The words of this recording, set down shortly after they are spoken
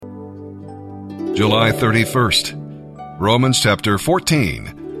July 31st, Romans chapter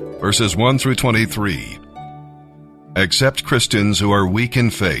 14, verses 1 through 23. Accept Christians who are weak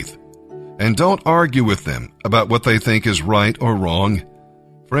in faith, and don't argue with them about what they think is right or wrong.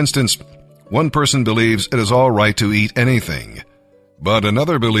 For instance, one person believes it is all right to eat anything, but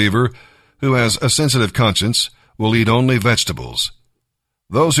another believer who has a sensitive conscience will eat only vegetables.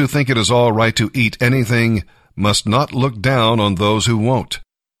 Those who think it is all right to eat anything must not look down on those who won't.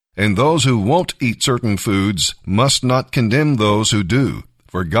 And those who won't eat certain foods must not condemn those who do,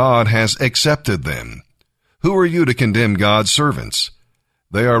 for God has accepted them. Who are you to condemn God's servants?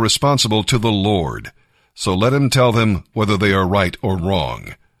 They are responsible to the Lord, so let him tell them whether they are right or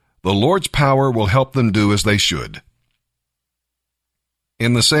wrong. The Lord's power will help them do as they should.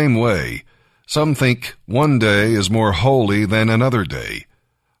 In the same way, some think one day is more holy than another day,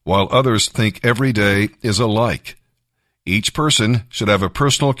 while others think every day is alike. Each person should have a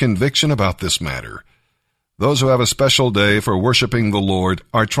personal conviction about this matter. Those who have a special day for worshiping the Lord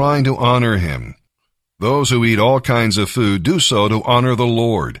are trying to honor him. Those who eat all kinds of food do so to honor the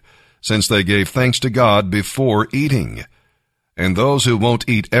Lord, since they gave thanks to God before eating. And those who won't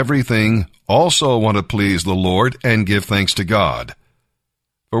eat everything also want to please the Lord and give thanks to God.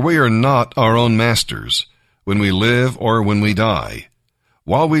 For we are not our own masters, when we live or when we die.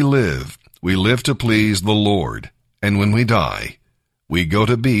 While we live to please the Lord. And when we die, we go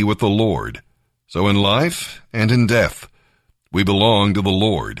to be with the Lord. So in life and in death, we belong to the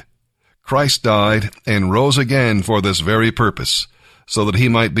Lord. Christ died and rose again for this very purpose, so that he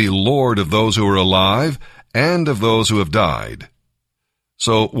might be Lord of those who are alive and of those who have died.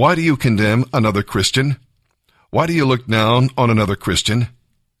 So why do you condemn another Christian? Why do you look down on another Christian?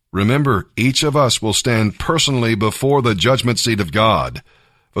 Remember, each of us will stand personally before the judgment seat of God.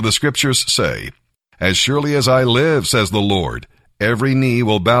 For the Scriptures say, "As surely as I live, says the Lord, every knee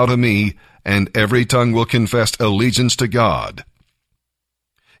will bow to me, and every tongue will confess allegiance to God."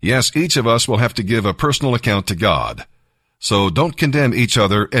 Yes, each of us will have to give a personal account to God. So don't condemn each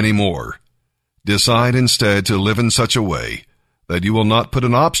other anymore. Decide instead to live in such a way that you will not put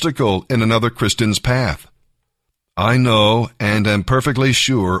an obstacle in another Christian's path. I know and am perfectly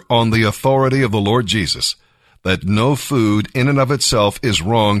sure on the authority of the Lord Jesus that no food in and of itself is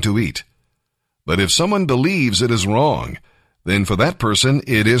wrong to eat. But if someone believes it is wrong, then for that person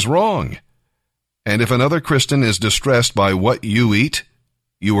it is wrong. And if another Christian is distressed by what you eat,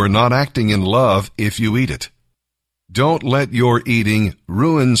 you are not acting in love if you eat it. Don't let your eating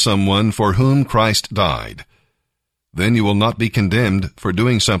ruin someone for whom Christ died. Then you will not be condemned for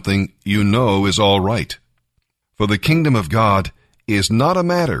doing something you know is all right. For the kingdom of God is not a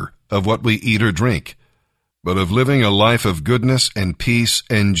matter of what we eat or drink, but of living a life of goodness and peace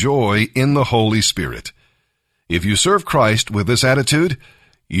and joy in the Holy Spirit. If you serve Christ with this attitude,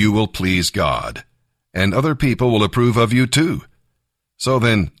 you will please God, and other people will approve of you too. So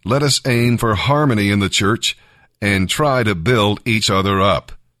then, let us aim for harmony in the church and try to build each other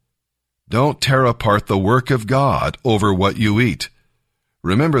up. Don't tear apart the work of God over what you eat.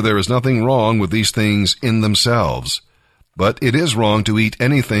 Remember, there is nothing wrong with these things in themselves, but it is wrong to eat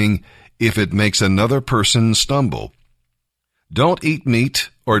anything if it makes another person stumble. Don't eat meat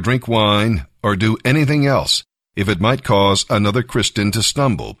or drink wine or do anything else if it might cause another Christian to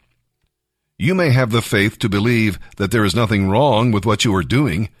stumble. You may have the faith to believe that there is nothing wrong with what you are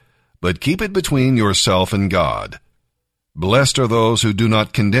doing, but keep it between yourself and God. Blessed are those who do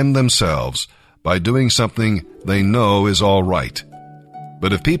not condemn themselves by doing something they know is all right.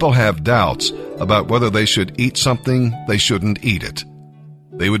 But if people have doubts about whether they should eat something, they shouldn't eat it.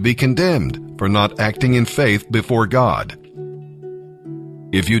 They would be condemned for not acting in faith before God.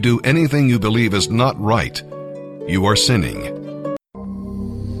 If you do anything you believe is not right, you are sinning.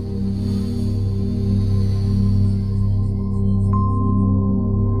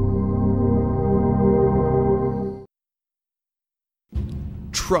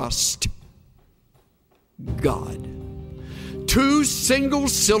 Trust God. Two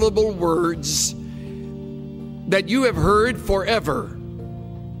single-syllable words that you have heard forever,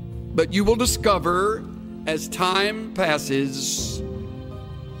 but you will discover as time passes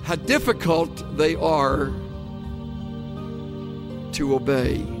how difficult they are to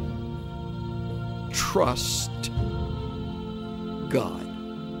obey. Trust God.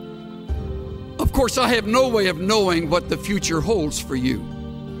 Of course, I have no way of knowing what the future holds for you.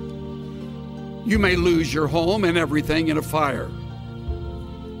 You may lose your home and everything in a fire.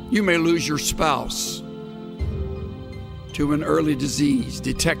 You may lose your spouse to an early disease,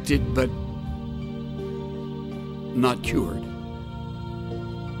 detected but not cured.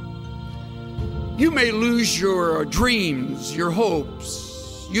 You may lose your dreams, your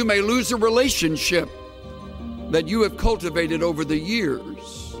hopes, You may lose a relationship that you have cultivated over the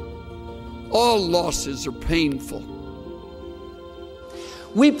years. All losses are painful.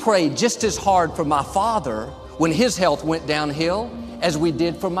 We prayed just as hard for my father when his health went downhill as we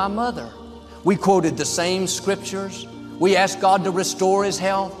did for my mother. We quoted the same scriptures. We asked God to restore his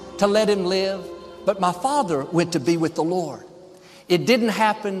health, to let him live. But my father went to be with the Lord. It didn't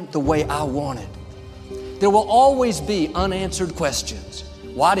happen the way I wanted. There will always be unanswered questions.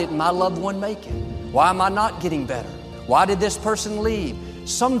 Why didn't my loved one make it? Why am I not getting better? Why did this person leave?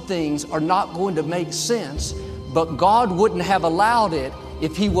 Some things are not going to make sense, but God wouldn't have allowed it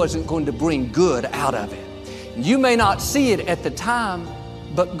if he wasn't going to bring good out of it. You may not see it at the time,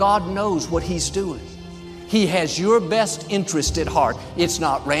 but God knows what he's doing. He has your best interest at heart. It's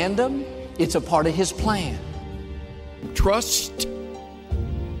not random. It's a part of his plan. Trust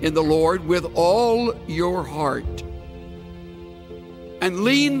in the Lord with all your heart, and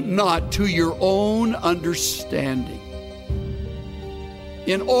lean not to your own understanding.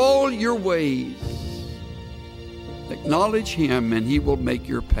 In all your ways, acknowledge him, and he will make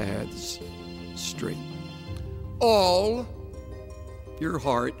your paths straight. All your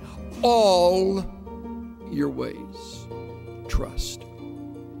heart, all your ways, trust.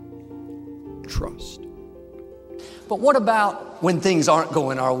 Trust. But what about when things aren't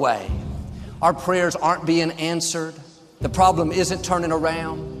going our way? Our prayers aren't being answered. The problem isn't turning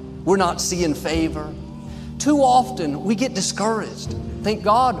around. We're not seeing favor. Too often we get discouraged. Think,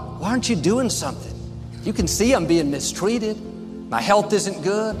 God, why aren't you doing something? You can see I'm being mistreated. My health isn't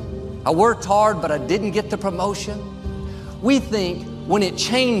good. I worked hard, but I didn't get the promotion. We think when it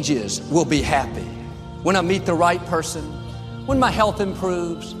changes, we'll be happy. When I meet the right person, when my health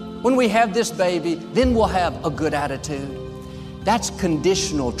improves, when we have this baby, then we'll have a good attitude. That's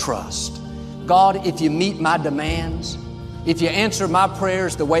conditional trust. God, if you meet my demands, if you answer my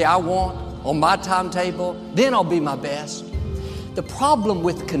prayers the way I want, on my timetable, then I'll be my best. The problem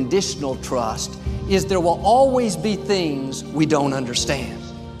with conditional trust is there will always be things we don't understand.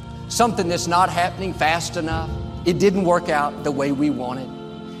 Something that's not happening fast enough. It didn't work out the way we wanted.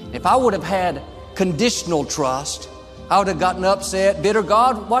 If I would have had conditional trust, I would have gotten upset, bitter.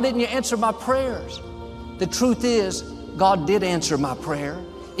 God, why didn't you answer my prayers? The truth is, God did answer my prayer.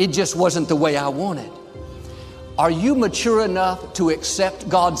 It just wasn't the way I wanted. Are you mature enough to accept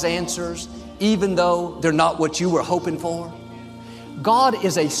God's answers even though they're not what you were hoping for? God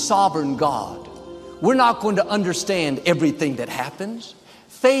is a sovereign God. We're not going to understand everything that happens.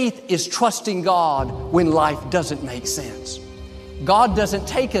 Faith is trusting God when life doesn't make sense. God doesn't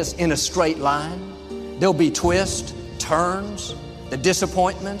take us in a straight line. There'll be twists, turns, the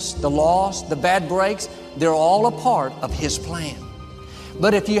disappointments, the loss, the bad breaks. They're all a part of his plan.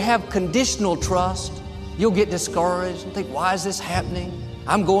 But if you have conditional trust, you'll get discouraged and think, why is this happening?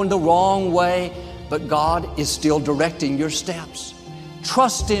 I'm going the wrong way. But God is still directing your steps.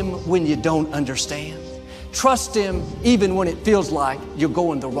 Trust him when you don't understand. Trust him even when it feels like you're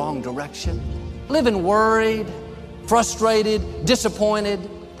going the wrong direction. Living worried, frustrated, disappointed,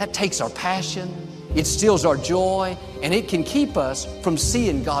 that takes our passion. It steals our joy, and it can keep us from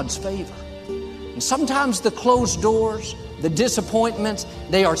seeing God's favor. And sometimes the closed doors, the disappointments,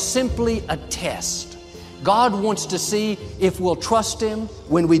 they are simply a test. God wants to see if we'll trust him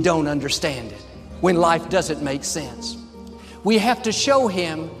when we don't understand it, when life doesn't make sense. We have to show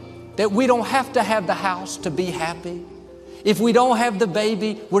him that we don't have to have the house to be happy. If we don't have the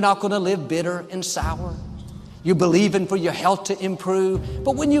baby, we're not going to live bitter and sour. You're believing for your health to improve.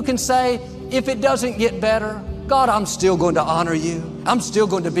 But when you can say, if it doesn't get better, God, I'm still going to honor you. I'm still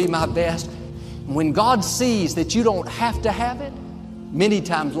going to be my best. When God sees that you don't have to have it, many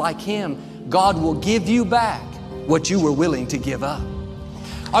times like him, God will give you back what you were willing to give up.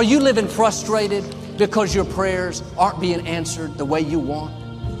 Are you living frustrated because your prayers aren't being answered the way you want?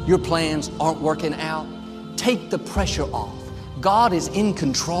 Your plans aren't working out? Take the pressure off. God is in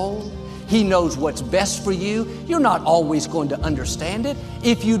control. He knows what's best for you. You're not always going to understand it.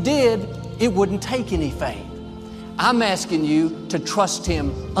 If you did, it wouldn't take any faith. I'm asking you to trust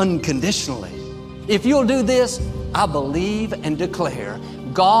him unconditionally. If you'll do this, I believe and declare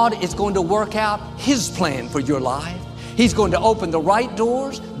God is going to work out his plan for your life. He's going to open the right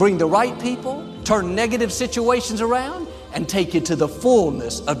doors, bring the right people, turn negative situations around, and take you to the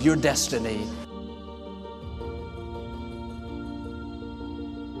fullness of your destiny.